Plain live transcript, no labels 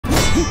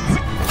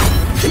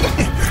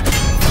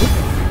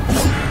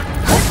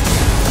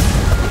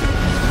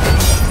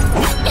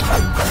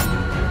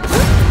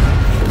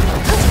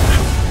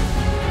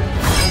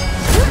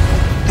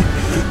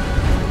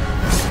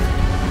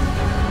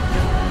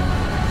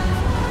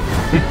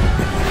虽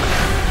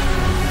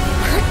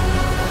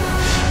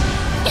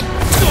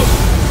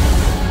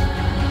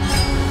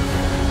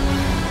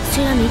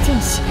然没见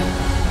血，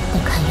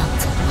但看样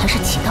子还是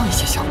起到一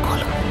些效果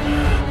了。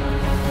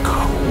可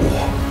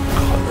恶，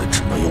看来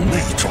只能用那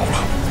一招了。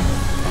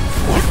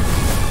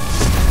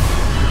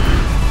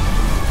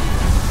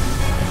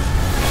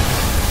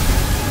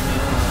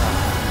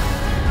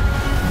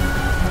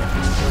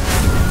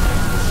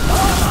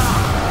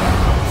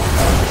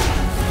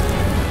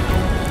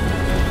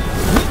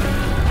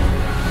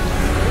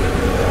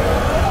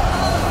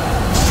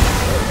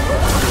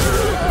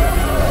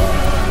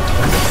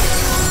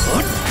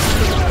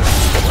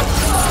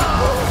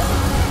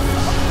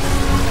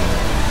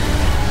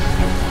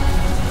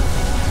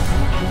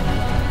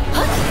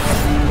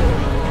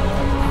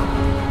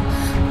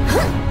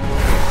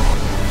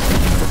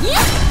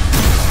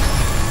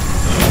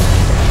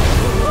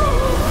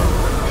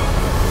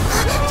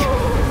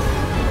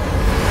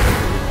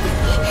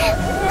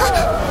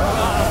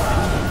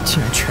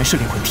全是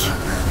灵魂体，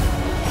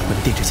魂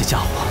殿这些家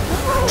伙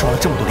装了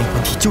这么多灵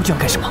魂体，究竟要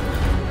干什么？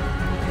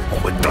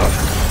混蛋，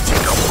竟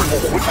敢毁我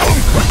魂灯！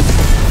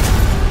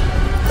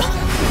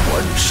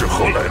管你是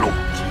何来路，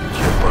今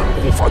天本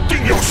护法定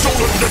要收了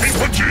你的灵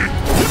魂体！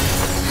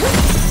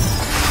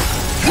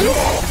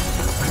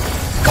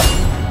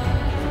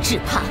只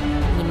怕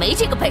你没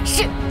这个本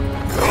事。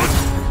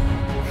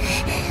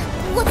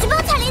我去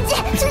帮彩铃姐，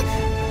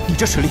你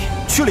这实力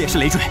去了也是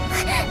累赘。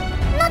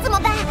那怎么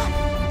办？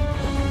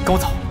跟我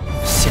走。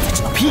 现在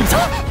只能拼一下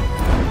了。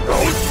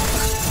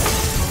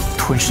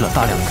吞噬了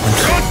大量灵魂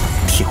体，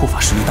铁护法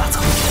实力大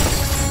增，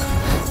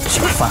只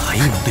有范海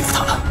印能对付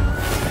他了。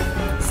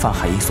范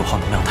海印所耗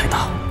能量太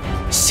大，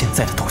现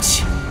在的斗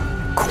气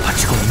恐怕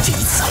只够凝结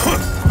一次，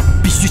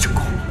必须成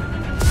功。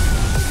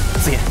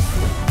紫妍，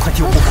快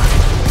替我护法，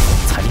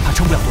彩铃怕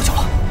撑不了多久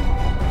了。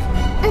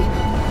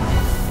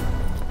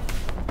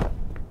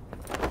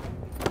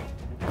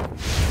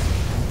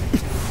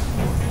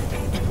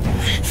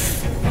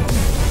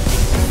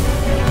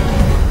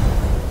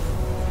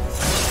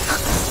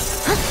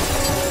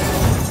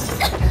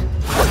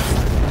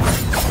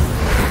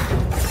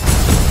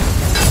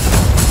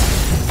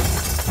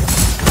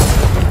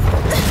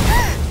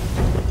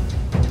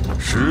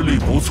实力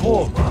不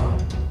错嘛，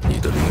你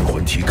的灵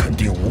魂体肯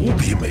定无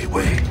比美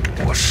味，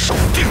我手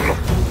定了。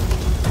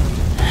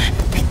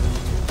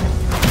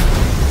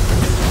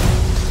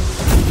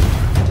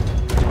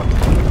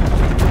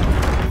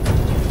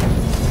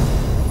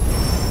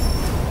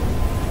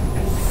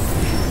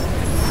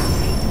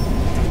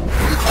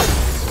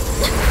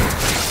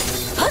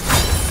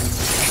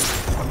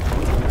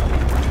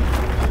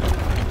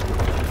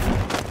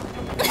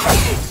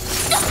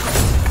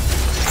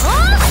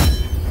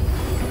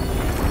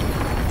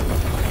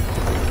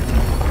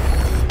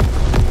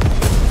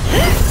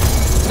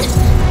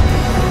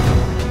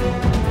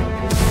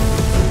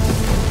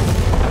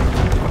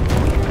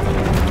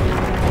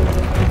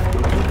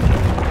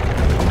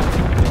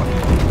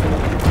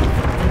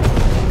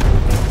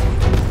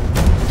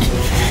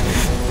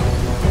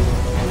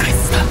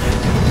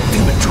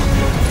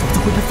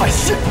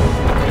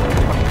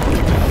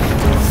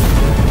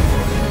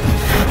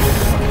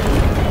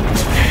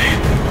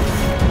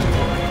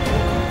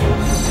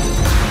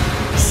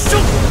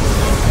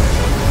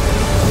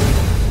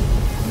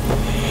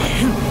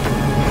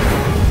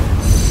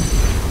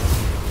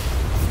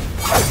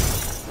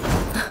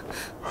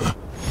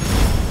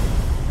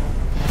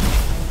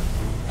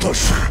但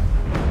是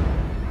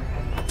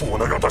不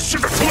能让他现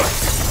在出来。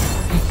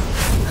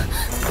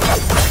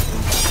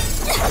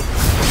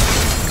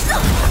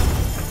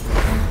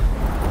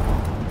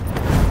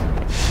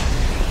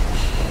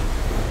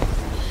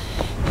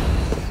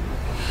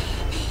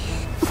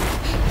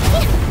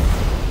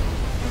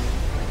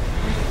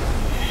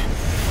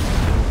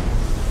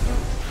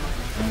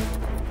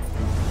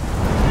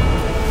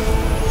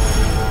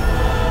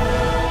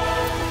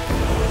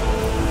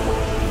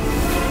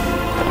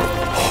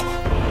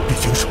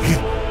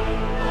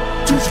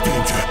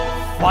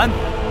还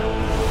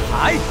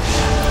海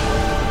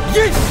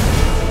印。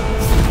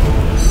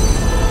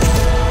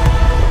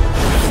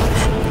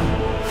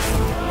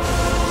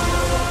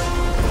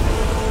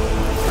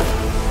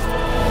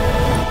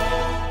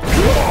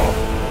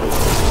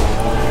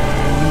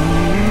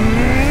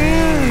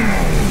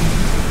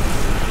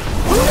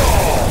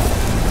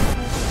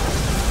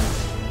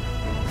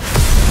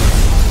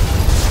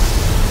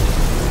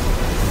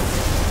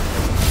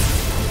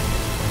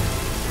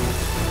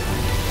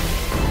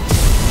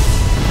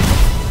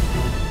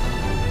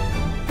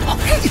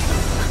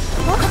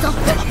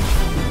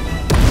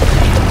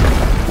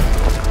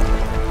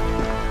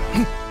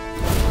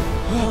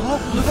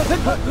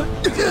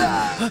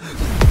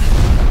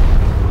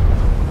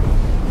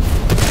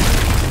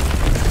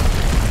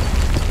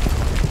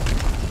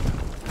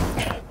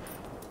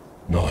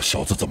那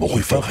小子怎么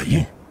会翻海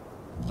印？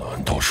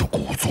难道是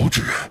古族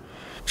之人？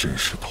真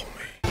是倒霉！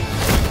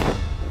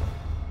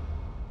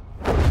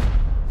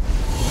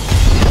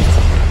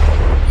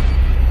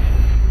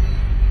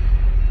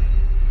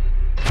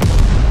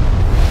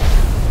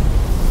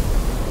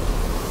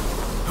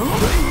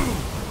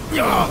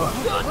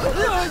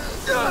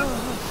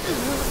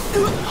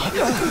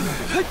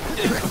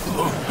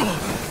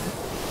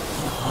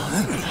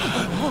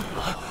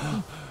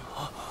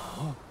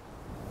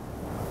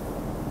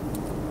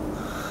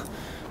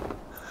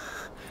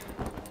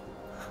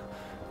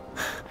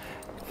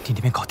你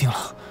那边搞定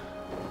了？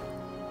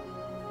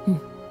嗯。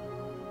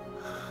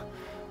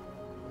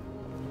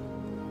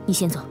你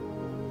先走，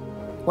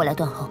我来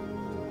断后。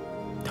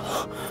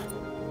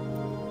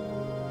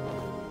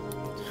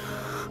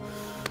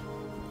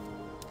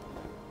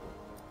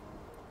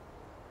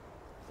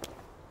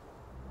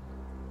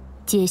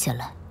接下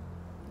来，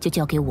就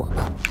交给我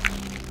吧。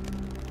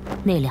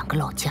那2个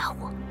老家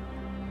伙，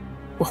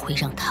我会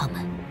让他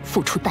们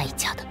付出代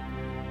价的。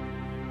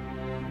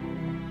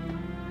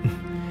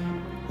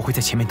我会在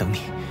前面等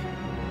你。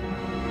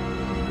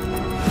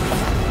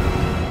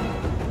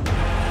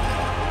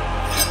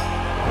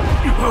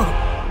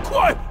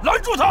快拦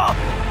住他！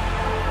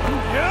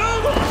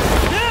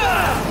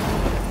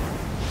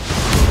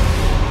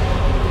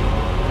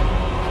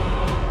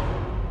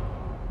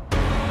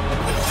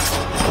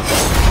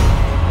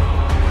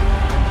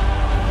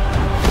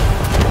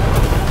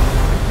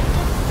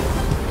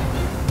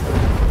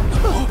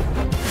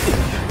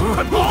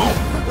快跑！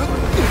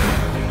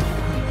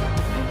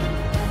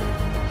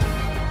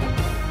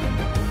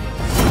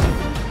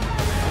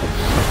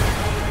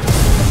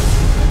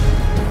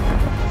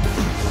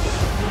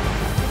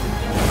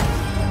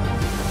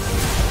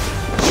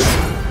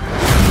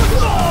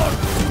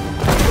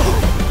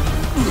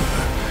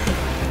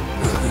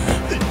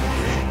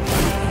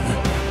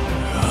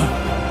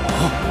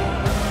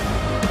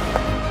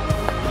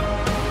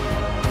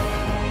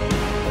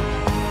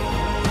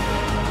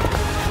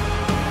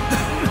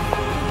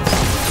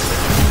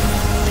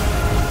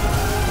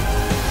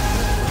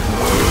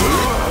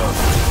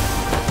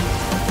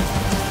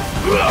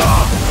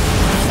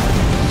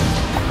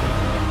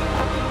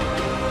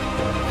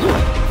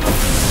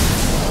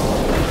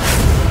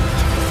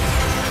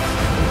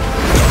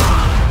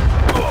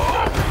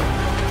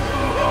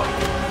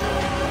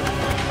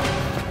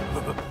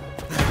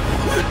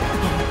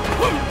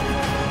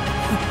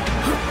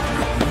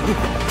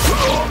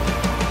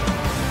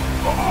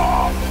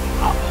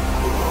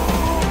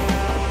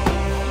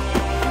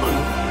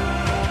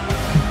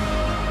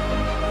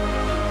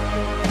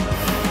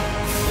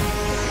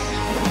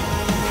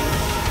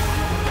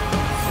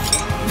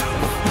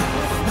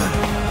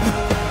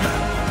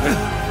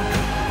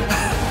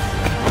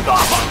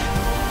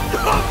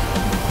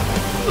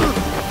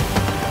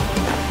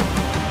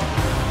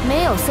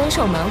没有3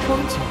兽蛮荒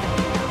诀，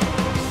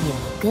你们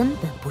根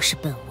本不是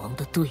本王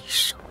的对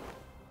手。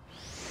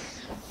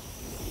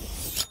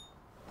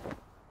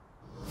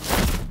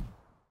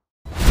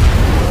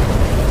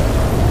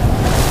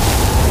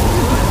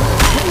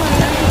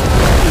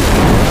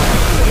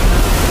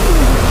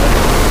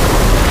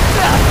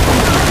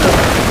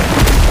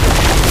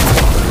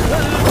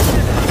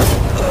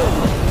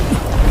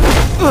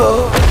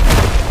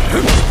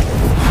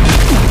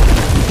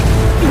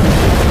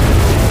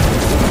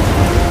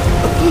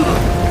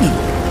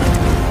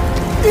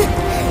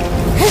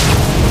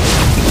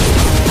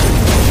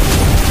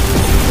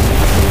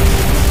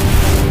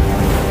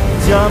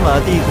加玛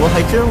帝国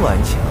还真顽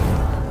强，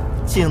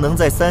竟能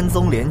在3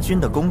宗联军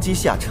的攻击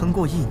下撑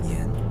过1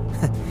年，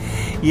哼，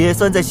也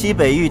算在西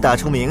北域打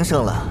出名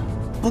声了。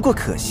不过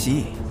可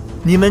惜，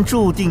你们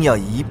注定要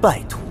一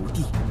败涂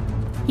地。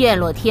叶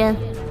落天，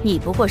你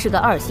不过是个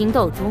2星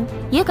斗宗，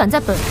也敢在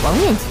本王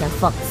面前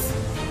放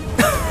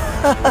肆？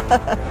哈哈哈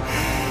哈！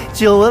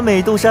久闻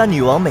美杜莎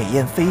女王美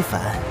艳非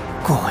凡，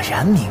果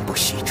然名不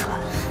虚传。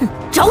哼，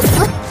找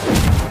死！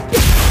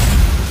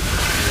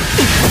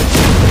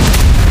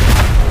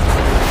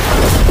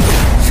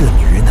这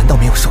女人难道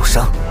没有受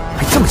伤，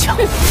还这么强？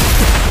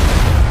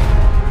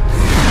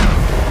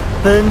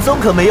本宗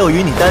可没有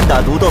与你单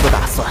打独斗的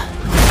打算。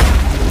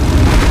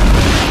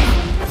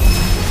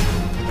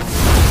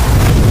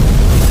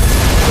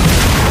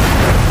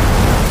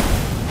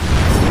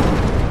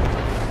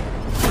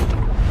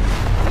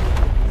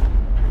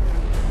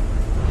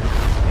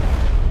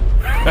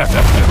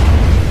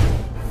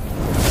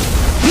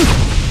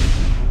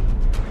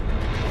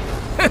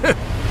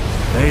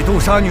美杜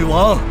莎女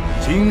王，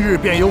今日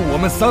便由我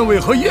们3位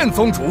和燕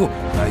宗主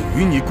来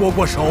与你过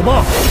过手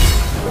吧。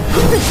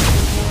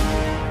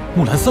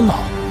木兰三老，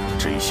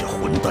这些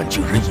混蛋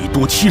竟然以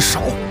多欺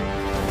少！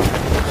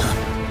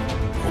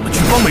我们去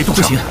帮美杜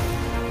莎。不行，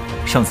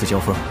上次交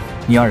锋，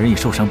你2人已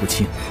受伤不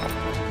轻，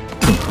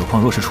更何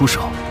况若是出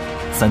手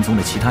，3宗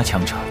的其他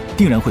强者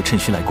定然会趁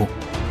虚来攻，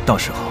到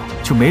时候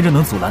就没人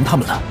能阻拦他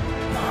们了。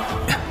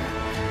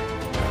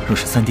若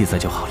是3弟在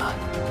就好了。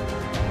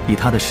以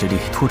他的实力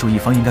拖住一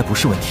方应该不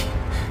是问题，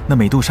那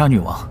美杜莎女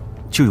王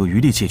就有余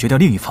力解决掉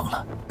另一方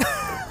了。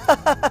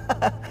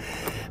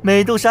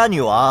美杜莎女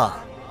王，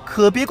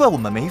可别怪我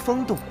们没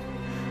风度，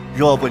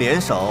若不联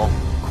手，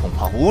恐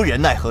怕无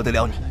人奈何得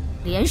了你。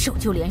联手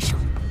就联手，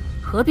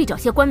何必找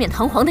些冠冕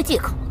堂皇的借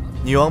口？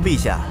女王陛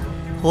下，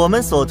我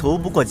们所图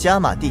不过加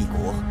玛帝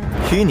国，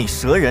与你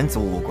蛇人族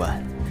无关。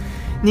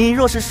你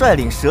若是率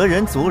领蛇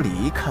人族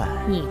离开，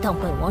你当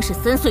本王是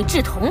3岁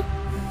稚童？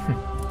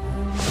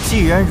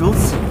既然如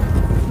此，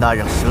那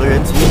让蛇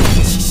人族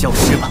一起消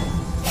失吧。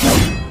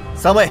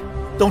三位，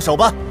动手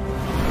吧！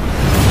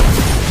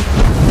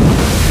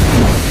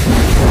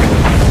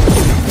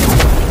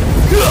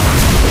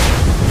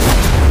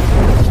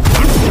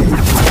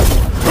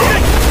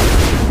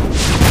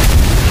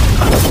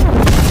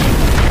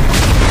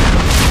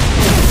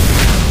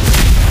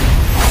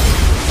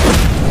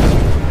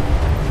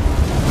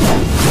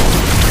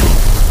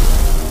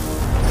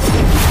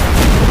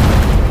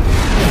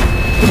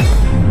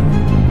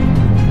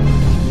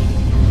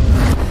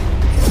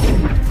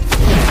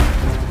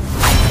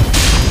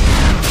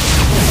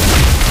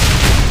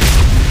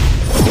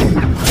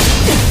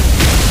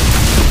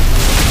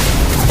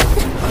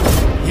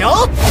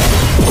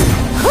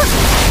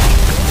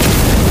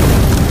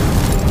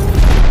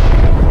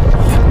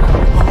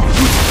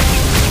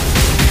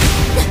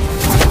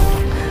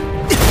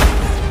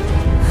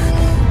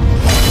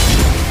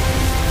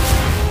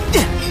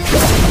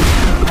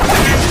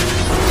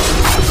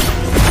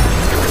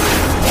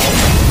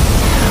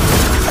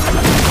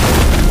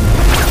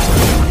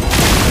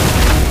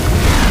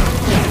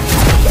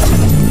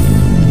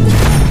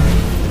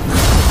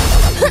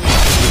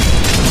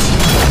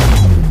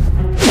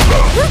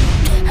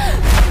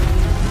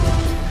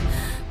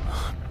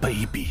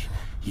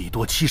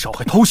欺少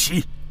还偷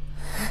袭！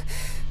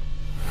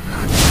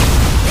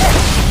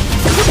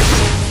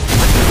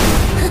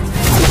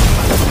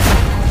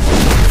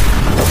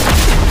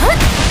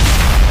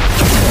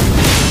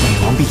女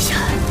王陛下，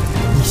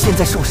你现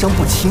在受伤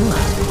不轻啊！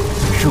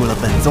入了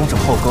本宗主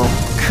后宫，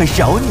可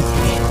饶你？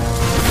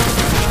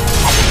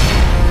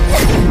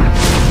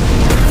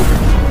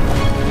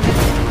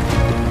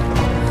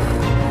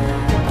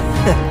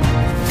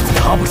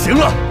他不行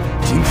了，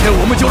今天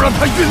我们就让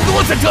他陨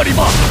落在这里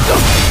吧！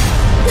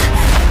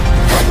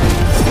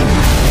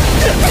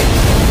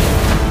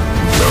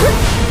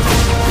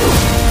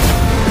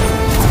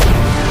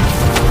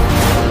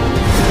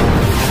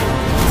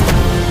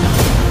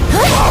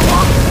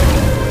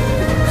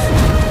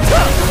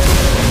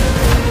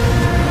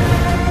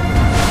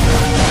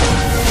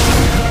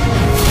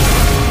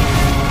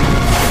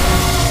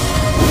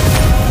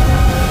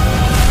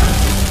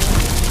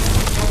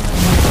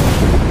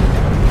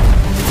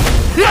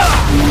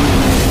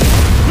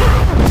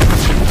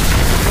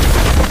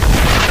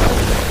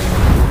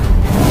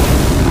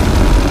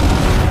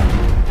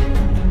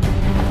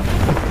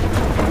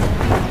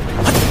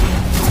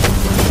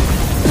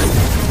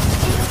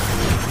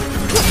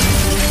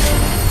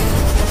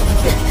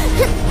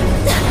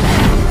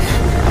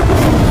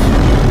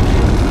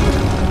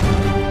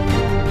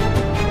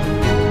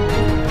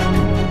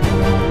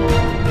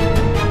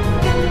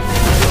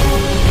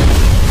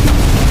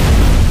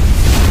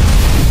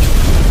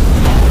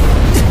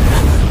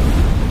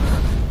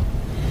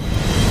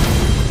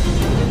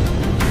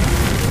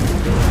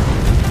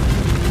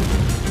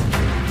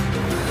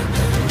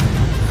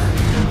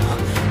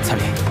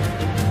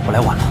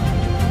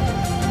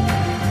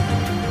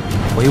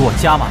毁我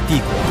加玛帝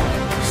国，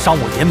伤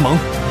我联盟，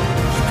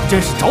你们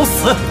真是找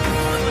死！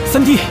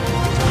三弟，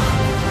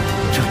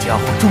这家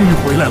伙终于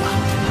回来了。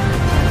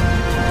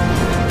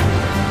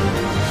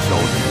萧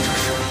炎这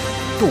是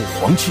斗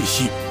皇气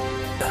息。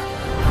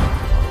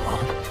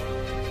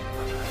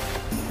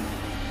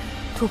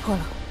突破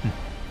了。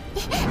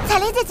彩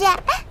铃姐姐，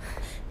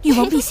女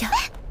王陛下，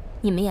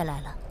你们也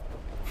来了。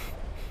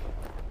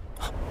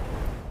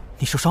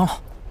你受伤了。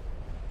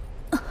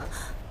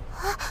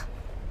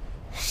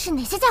是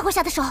哪些家伙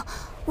下的手？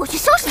我去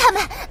收拾他们！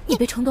你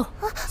别冲动，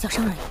小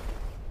伤而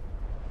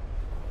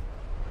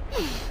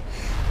已。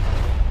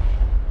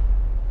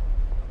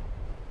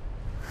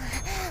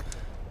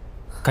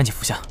赶紧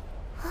服下。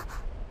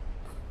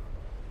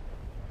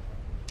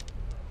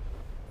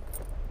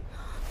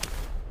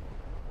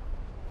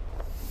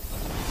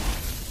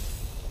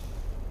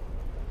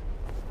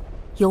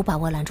有把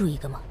握拦住一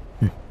个吗？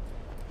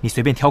你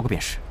随便挑个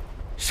便是，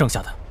剩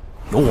下的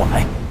由我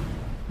来。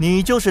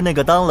你就是那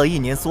个当了1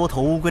年缩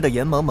头乌龟的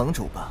炎盟盟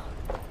主吧？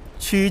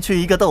区区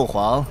一个斗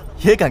皇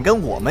也敢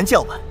跟我们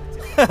叫板？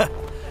呵呵，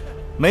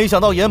没想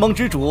到炎盟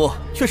之主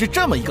却是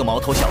这么一个毛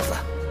头小子，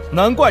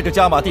难怪这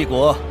加玛帝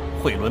国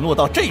会沦落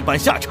到这般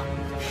下场。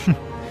哼，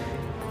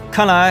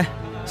看来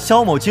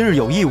萧某今日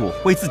有义务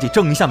为自己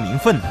正一下名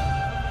分呢。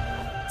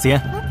紫妍，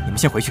你们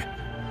先回去。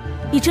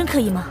你真可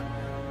以吗？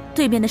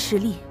对面的实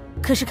力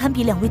可是堪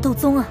比2位斗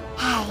宗啊！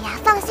哎呀，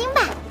放心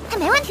吧，他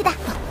没问题的。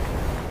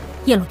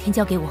焰lộ天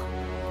交给我。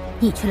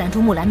你去拦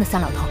住木兰的3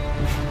老头，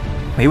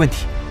没问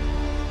题。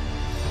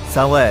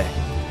3位，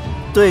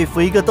对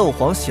付一个斗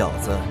皇小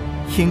子，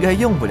应该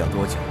用不了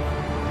多久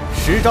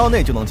，10招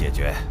内就能解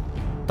决，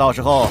到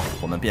时候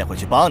我们便会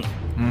去帮你。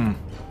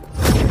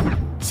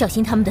小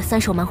心他们的3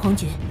手蛮荒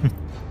诀。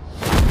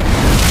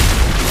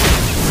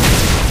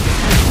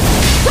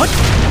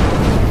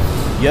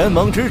炎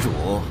盟之主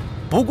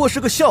不过是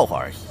个笑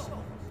话而已，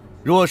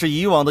若是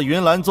以往的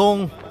云岚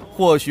宗，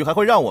或许还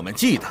会让我们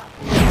记得。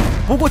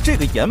不过这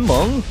个炎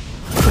盟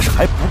可是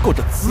还不够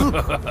这资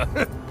格。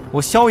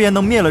我萧炎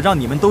能灭了让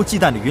你们都忌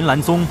惮的云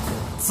岚宗，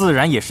自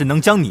然也是能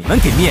将你们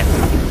给灭了。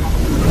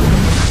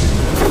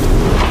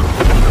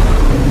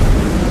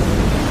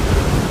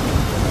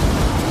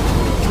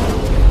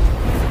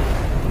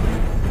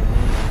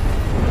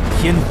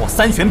天火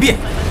三玄变，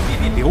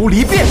琉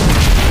璃变。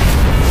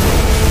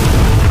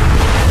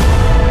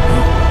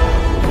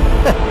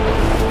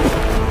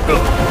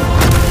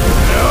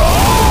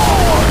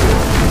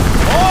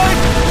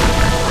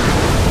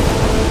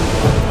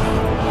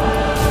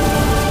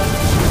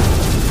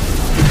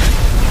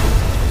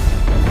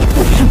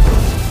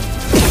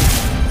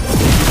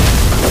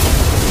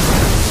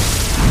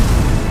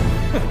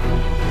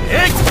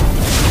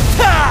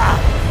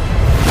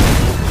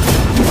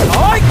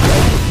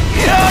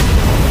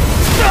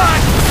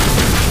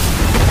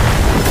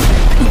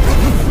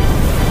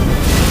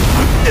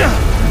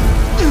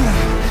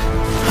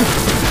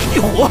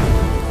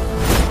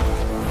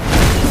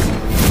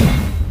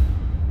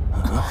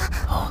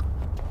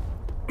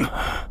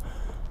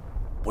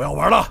不要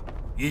玩了，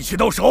一起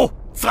动手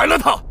宰了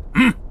他！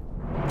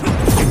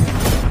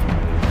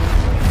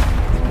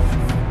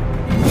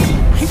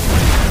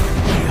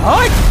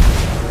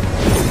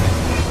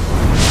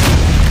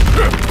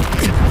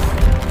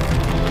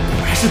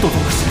还是斗宗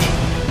的实力。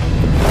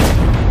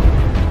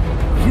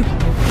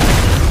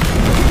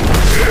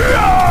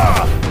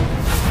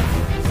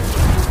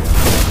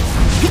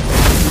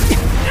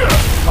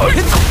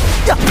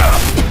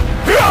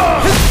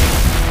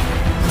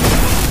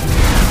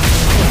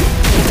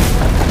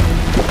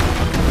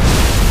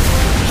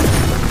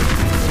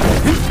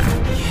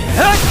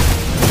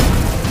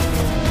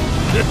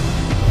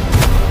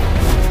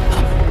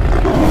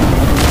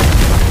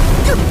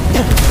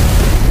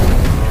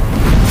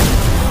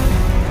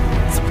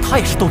怎么他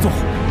也是斗宗？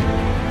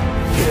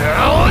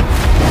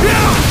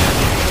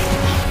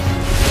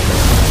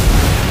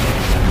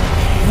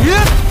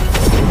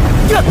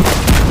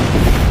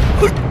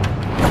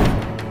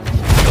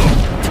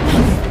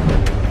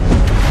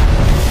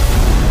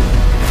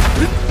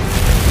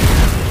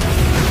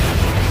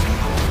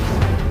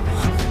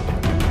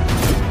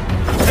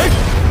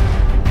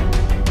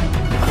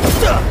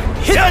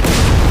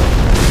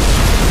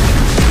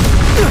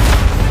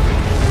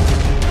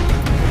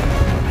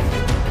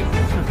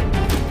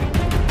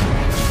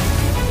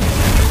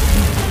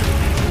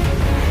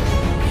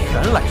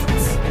原来如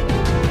此。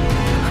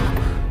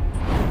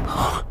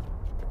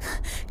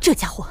这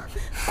家伙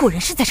果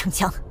然是在逞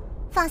强。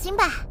放心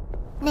吧，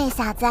那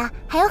小子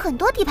还有很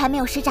多底牌没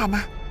有施展呢。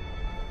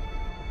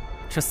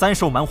这三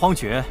兽蛮荒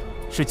诀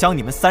是将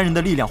你们三人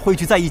的力量汇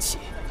聚在一起，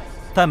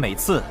但每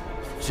次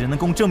只能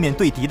供正面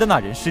对敌的那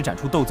人施展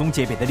出斗宗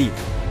级别的力量，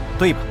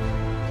对吧？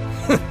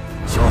哼，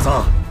小子，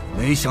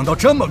没想到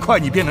这么快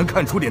你便能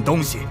看出点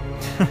东西。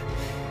哼，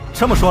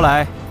这么说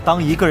来，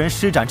当一个人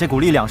施展这股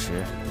力量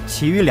时，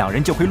其余两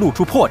人就会露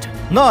出破绽。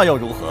那又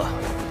如何？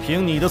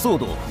凭你的速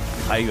度，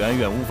还远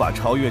远无法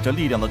超越这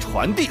力量的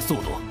传递速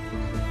度。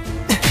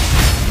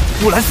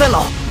木兰三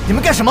老，你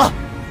们干什么？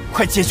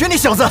快解决那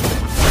小子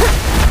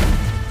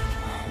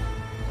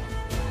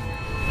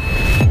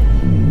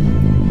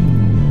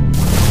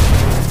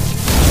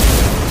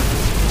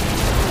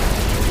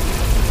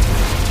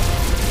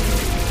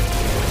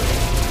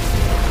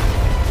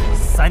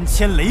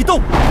！3000雷动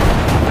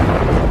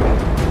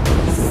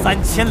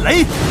，3000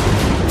雷。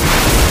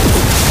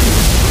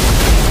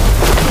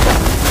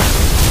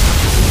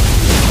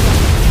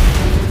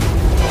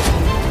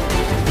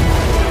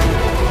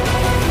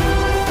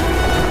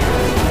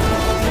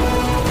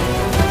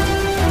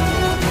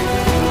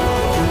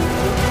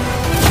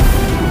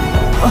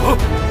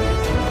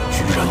居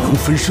然能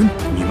分身，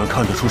你们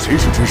看得出谁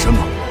是真身吗？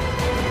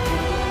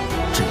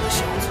这个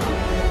小子，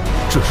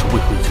这是为何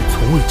以前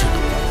从未见到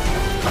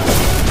过？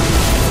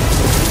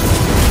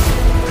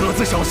各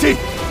自小心，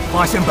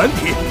发现本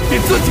体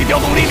便自己调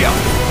动力量。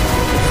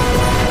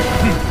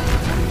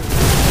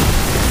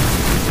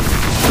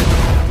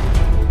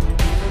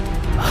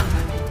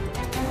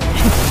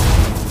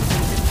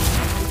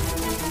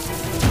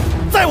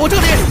在我这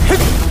里。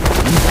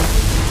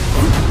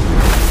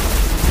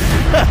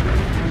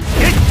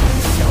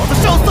小子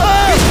受死！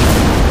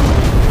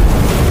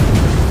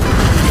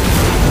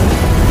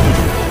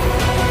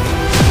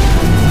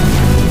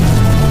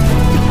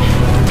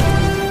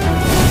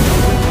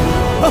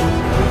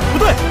不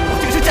对，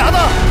这个是假的。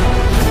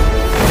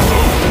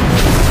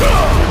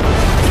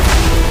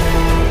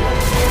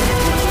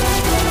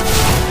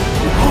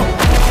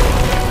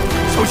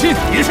小心，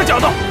也是假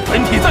的，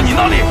本体在你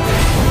那里。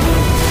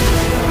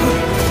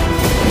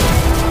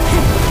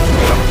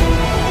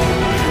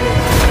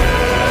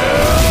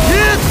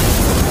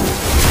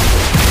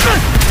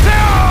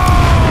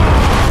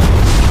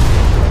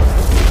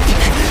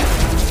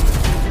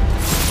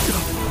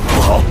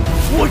不好，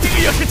我这个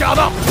也是假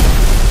的。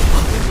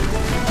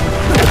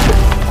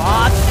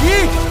发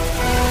起！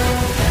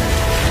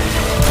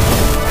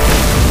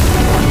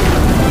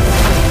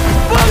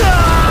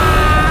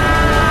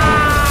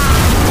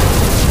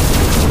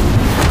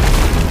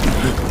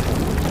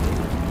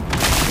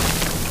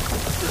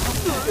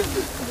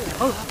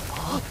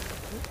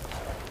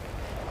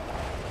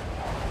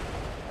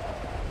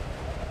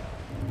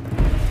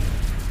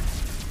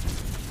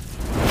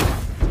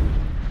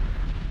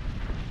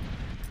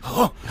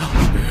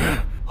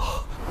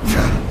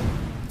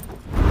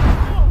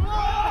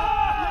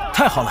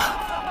太好了，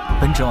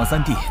本指望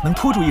三弟能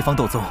拖住一方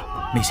斗宗，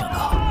没想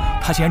到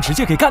他竟然直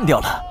接给干掉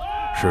了。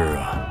是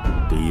啊，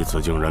第一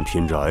次竟然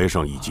拼着挨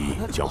上一击，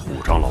将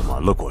虎长老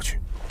瞒了过去，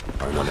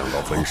而那2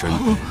道分身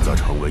则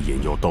成为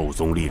引诱斗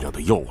宗力量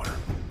的诱饵，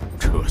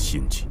这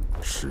心计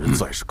实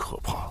在是可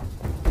怕。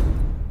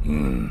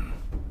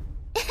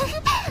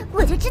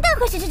我就知道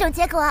会是这种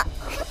结果。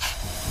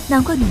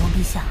难怪女王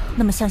陛下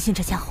那么相信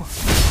这家伙。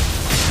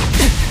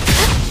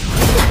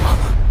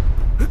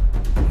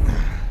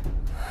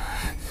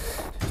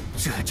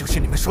这就是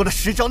你们说的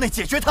10招内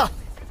解决他。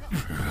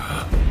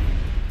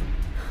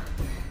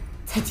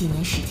才几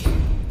年时间，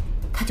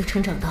他就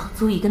成长到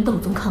足以跟斗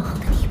宗抗衡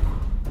的地步。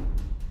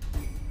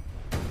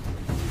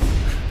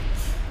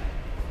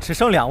只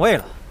剩2位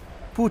了，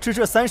不知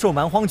这3手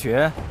蛮荒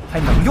诀还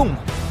能用吗？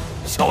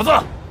小子，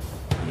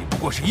你不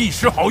过是一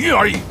时好运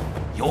而已，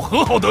有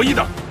何好得意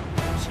的？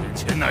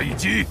先前那一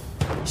击，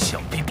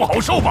想必不好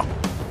受吧？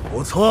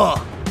不错，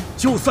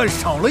就算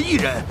少了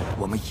1人，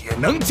我们也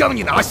能将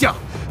你拿下，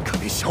可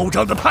别嚣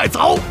张的太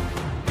早。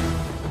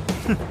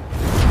哼，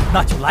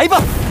那就来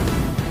吧。